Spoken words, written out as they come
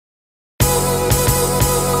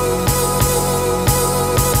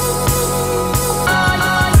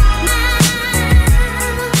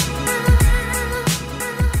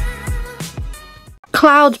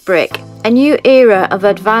Cloudbric, a new era of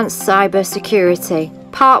advanced cybersecurity.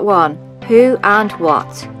 Part 1. Who and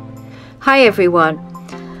what? Hi everyone.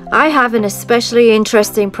 I have an especially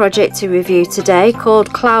interesting project to review today called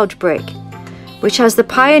Cloudbric, which has the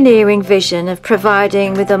pioneering vision of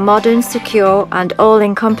providing with a modern, secure and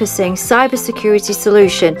all-encompassing cybersecurity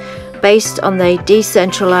solution based on the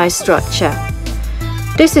decentralized structure.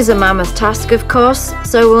 This is a mammoth task, of course,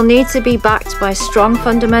 so will need to be backed by strong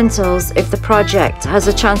fundamentals if the project has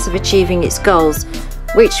a chance of achieving its goals,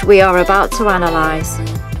 which we are about to analyse.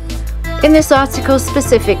 In this article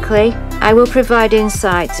specifically, I will provide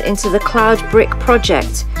insight into the Cloudbric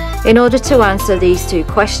project in order to answer these two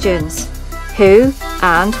questions: who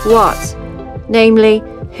and what? Namely,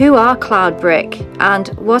 who are Cloudbric and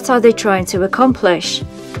what are they trying to accomplish?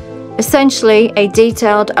 Essentially, a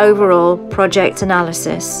detailed overall project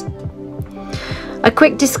analysis. A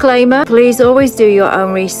quick disclaimer: please always do your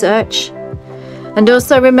own research. And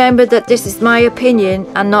also remember that this is my opinion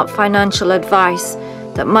and not financial advice,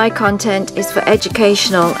 that my content is for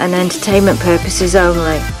educational and entertainment purposes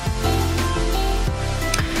only.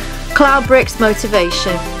 Cloudbric's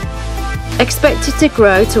motivation. Expected to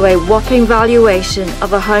grow to a whopping valuation of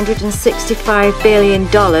 $165 billion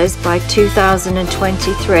by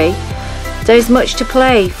 2023, there is much to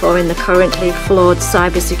play for in the currently flawed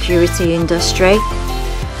cybersecurity industry.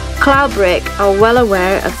 Cloudbric are well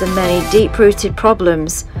aware of the many deep-rooted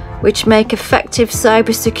problems which make effective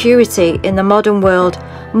cybersecurity in the modern world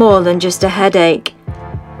more than just a headache.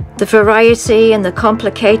 The variety and the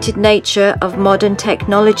complicated nature of modern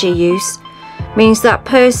technology use means that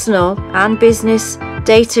personal and business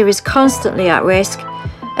data is constantly at risk.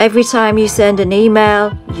 Every time you send an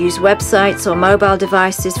email, use websites or mobile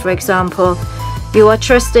devices, for example, you are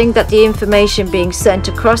trusting that the information being sent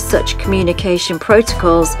across such communication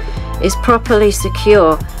protocols is properly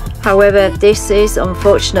secure. However, this is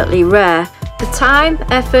unfortunately rare. The time,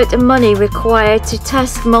 effort and money required to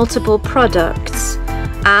test multiple products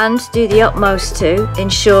and do the utmost to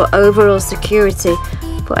ensure overall security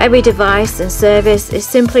for every device and service is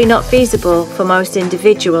simply not feasible for most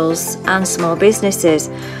individuals and small businesses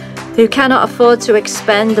who cannot afford to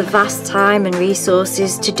expend the vast time and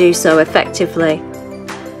resources to do so effectively.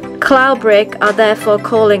 Cloudbric are therefore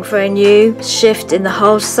calling for a new shift in the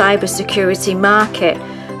whole cybersecurity market,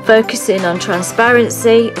 focusing on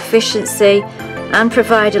transparency, efficiency, and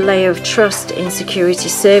provide a layer of trust in security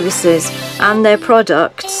services and their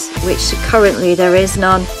products, which currently there is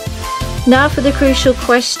none. Now for the crucial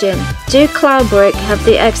question: do Cloudbric have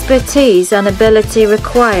the expertise and ability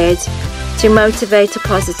required to motivate a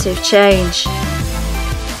positive change?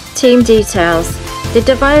 Team details. The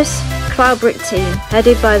diverse Cloudbric team,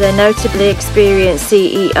 headed by their notably experienced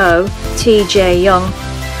CEO, TJ Young,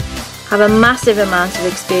 have a massive amount of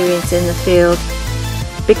experience in the field,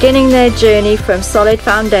 beginning their journey from solid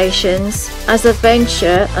foundations as a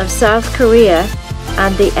venture of South Korea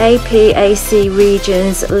and the APAC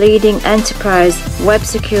region's leading enterprise web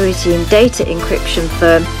security and data encryption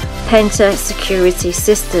firm, Penta Security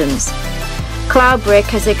Systems. Cloudbric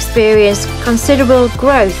has experienced considerable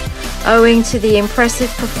growth owing to the impressive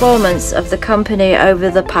performance of the company over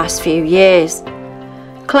the past few years.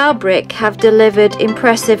 Cloudbric have delivered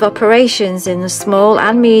impressive operations in the small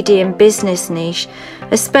and medium business niche,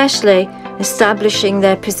 especially establishing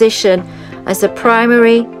their position as a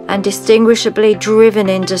primary and distinguishably driven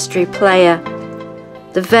industry player.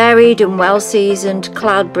 The varied and well-seasoned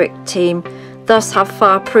Cloudbric team thus have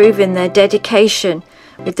far proven their dedication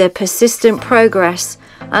with their persistent progress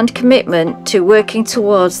and commitment to working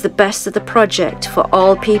towards the best of the project for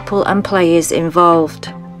all people and players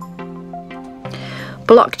involved.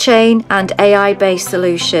 Blockchain and AI-based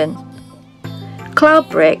solution.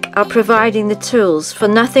 Cloudbric are providing the tools for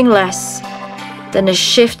nothing less than a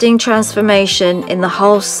shifting transformation in the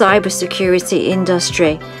whole cybersecurity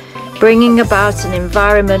industry, bringing about an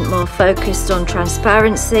environment more focused on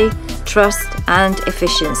transparency, trust and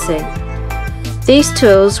efficiency. These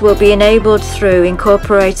tools will be enabled through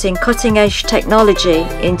incorporating cutting-edge technology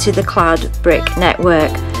into the Cloudbric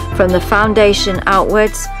network. From the foundation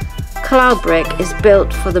outwards, Cloudbric is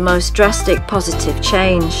built for the most drastic positive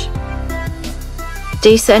change.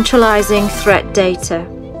 Decentralizing threat data.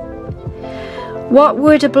 What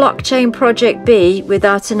would a blockchain project be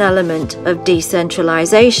without an element of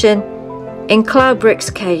decentralization? In Cloudbric's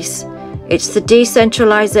case, it's the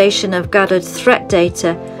decentralization of gathered threat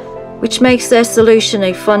data which makes their solution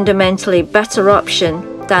a fundamentally better option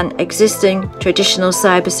than existing traditional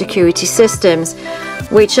cybersecurity systems,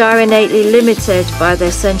 which are innately limited by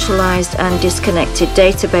their centralized and disconnected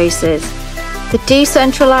databases. The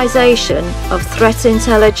decentralization of threat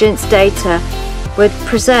intelligence data would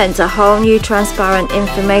present a whole new transparent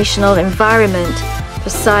informational environment for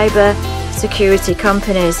cyber security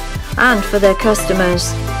companies and for their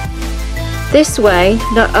customers. This way,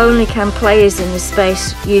 not only can players in the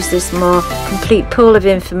space use this more complete pool of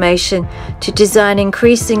information to design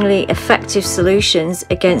increasingly effective solutions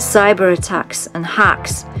against cyber attacks and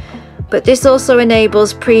hacks, but this also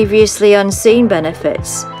enables previously unseen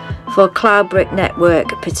benefits for Cloudbric network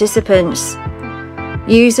participants.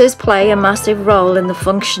 Users play a massive role in the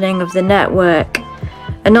functioning of the network,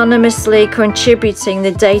 anonymously contributing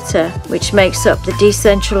the data which makes up the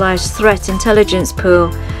decentralized threat intelligence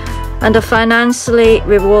pool, and are financially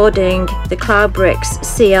rewarding the Cloudbric's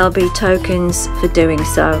CLB tokens for doing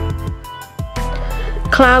so.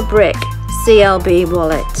 Cloudbric CLB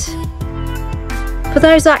Wallet. For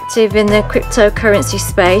those active in the cryptocurrency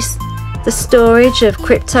space, the storage of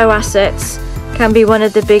crypto assets can be one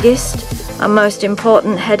of the biggest and most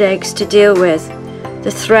important headaches to deal with.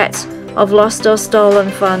 The threat of lost or stolen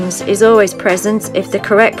funds is always present if the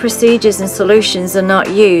correct procedures and solutions are not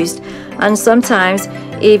used, and sometimes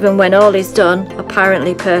even when all is done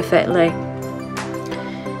apparently perfectly.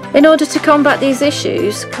 In order to combat these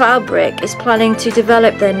issues, Cloudbric is planning to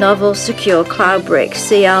develop their novel secure Cloudbric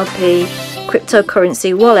CLB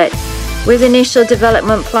cryptocurrency wallet, with initial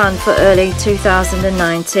development planned for early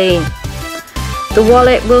 2019. The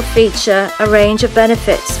wallet will feature a range of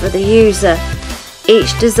benefits for the user,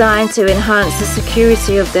 each designed to enhance the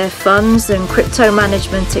security of their funds and crypto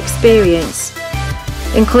management experience,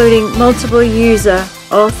 including multiple user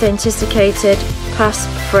authenticated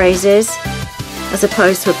passphrases as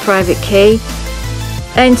opposed to a private key,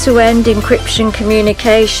 end-to-end encryption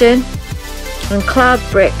communication, and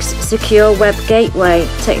Cloudbric's secure web gateway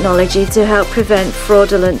technology to help prevent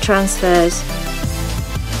fraudulent transfers.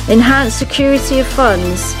 Enhanced security of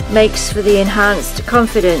funds makes for the enhanced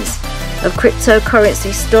confidence of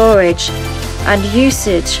cryptocurrency storage and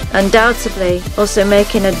usage, undoubtedly also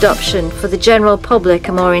making adoption for the general public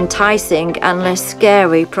a more enticing and less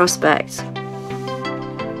scary prospect.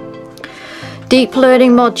 Deep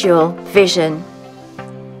Learning Module Vision.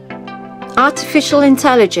 Artificial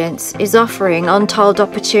intelligence is offering untold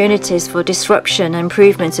opportunities for disruption and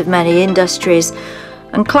improvement of many industries,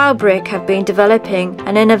 and Cloudbric have been developing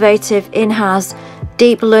an innovative in-house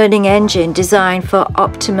deep learning engine designed for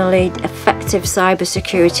optimally effective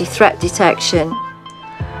cybersecurity threat detection.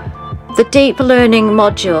 The deep learning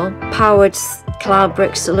module powered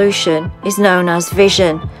Cloudbric solution is known as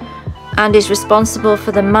Vision and is responsible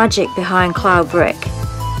for the magic behind Cloudbric.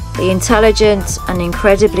 The intelligent and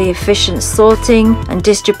incredibly efficient sorting and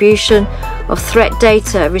distribution of threat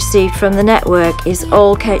data received from the network is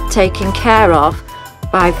all taken care of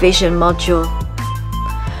by Vision module.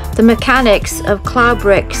 The mechanics of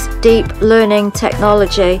Cloudbric's deep learning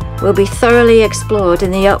technology will be thoroughly explored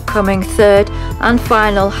in the upcoming third and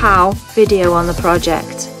final How video on the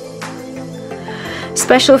project.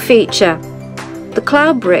 Special feature. The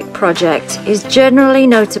Cloudbric project is generally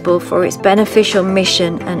notable for its beneficial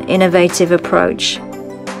mission and innovative approach.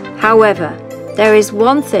 However, there is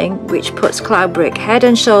one thing which puts Cloudbric head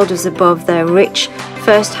and shoulders above their rich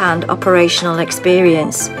first-hand operational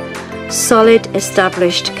experience. Solid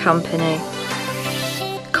established company.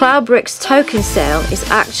 Cloudbric's token sale is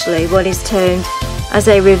actually what is termed as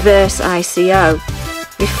a reverse ICO,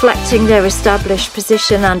 reflecting their established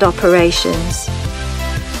position and operations.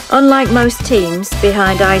 Unlike most teams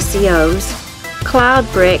behind ICOs,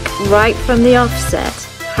 Cloudbric right from the offset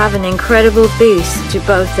have an incredible boost to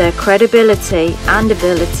both their credibility and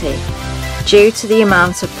ability due to the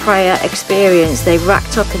amount of prior experience they've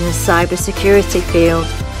racked up in the cybersecurity field.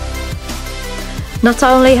 Not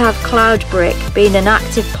only have Cloudbric been an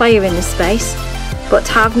active player in the space, but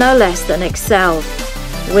have no less than excelled,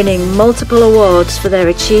 winning multiple awards for their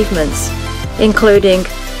achievements, including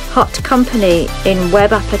Hot Company in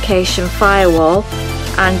Web Application Firewall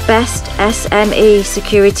and Best SME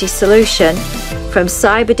Security Solution from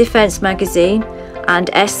Cyber Defense Magazine and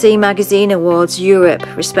SC Magazine Awards Europe,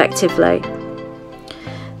 respectively.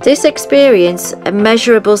 This experience and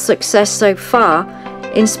measurable success so far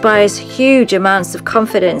inspires huge amounts of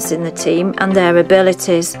confidence in the team and their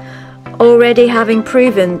abilities, already having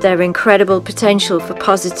proven their incredible potential for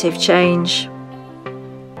positive change.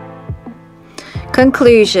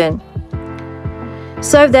 Conclusion.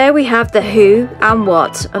 So there we have the who and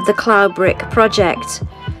what of the Cloudbric project.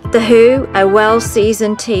 The who, a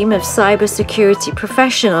well-seasoned team of cybersecurity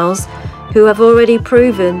professionals who have already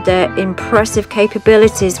proven their impressive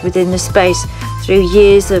capabilities within the space through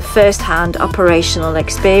years of first-hand operational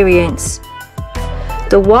experience.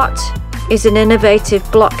 The what is an innovative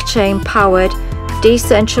blockchain-powered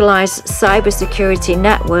decentralized cybersecurity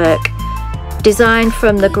network designed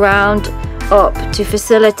from the ground up to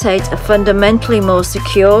facilitate a fundamentally more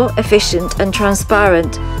secure, efficient and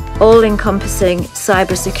transparent, all-encompassing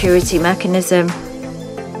cybersecurity mechanism.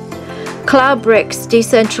 Cloudbric's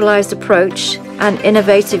decentralized approach and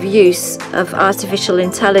innovative use of artificial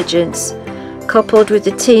intelligence, coupled with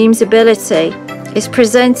the team's ability, is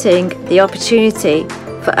presenting the opportunity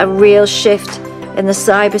for a real shift in the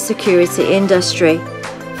cybersecurity industry,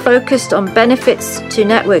 focused on benefits to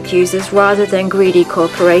network users rather than greedy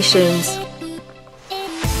corporations.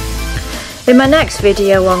 In my next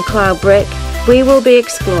video on Cloudbric, we will be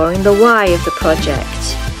exploring the why of the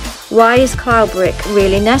project. Why is Cloudbric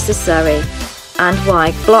really necessary? And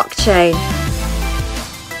why blockchain?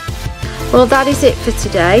 Well, that is it for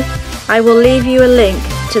today. I will leave you a link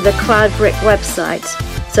to the Cloudbric website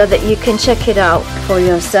so that you can check it out for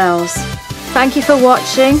yourselves. Thank you for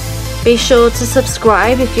watching. Be sure to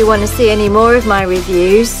subscribe if you want to see any more of my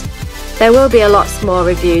reviews. There will be lots more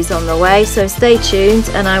reviews on the way, so stay tuned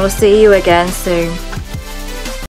and I will see you again soon.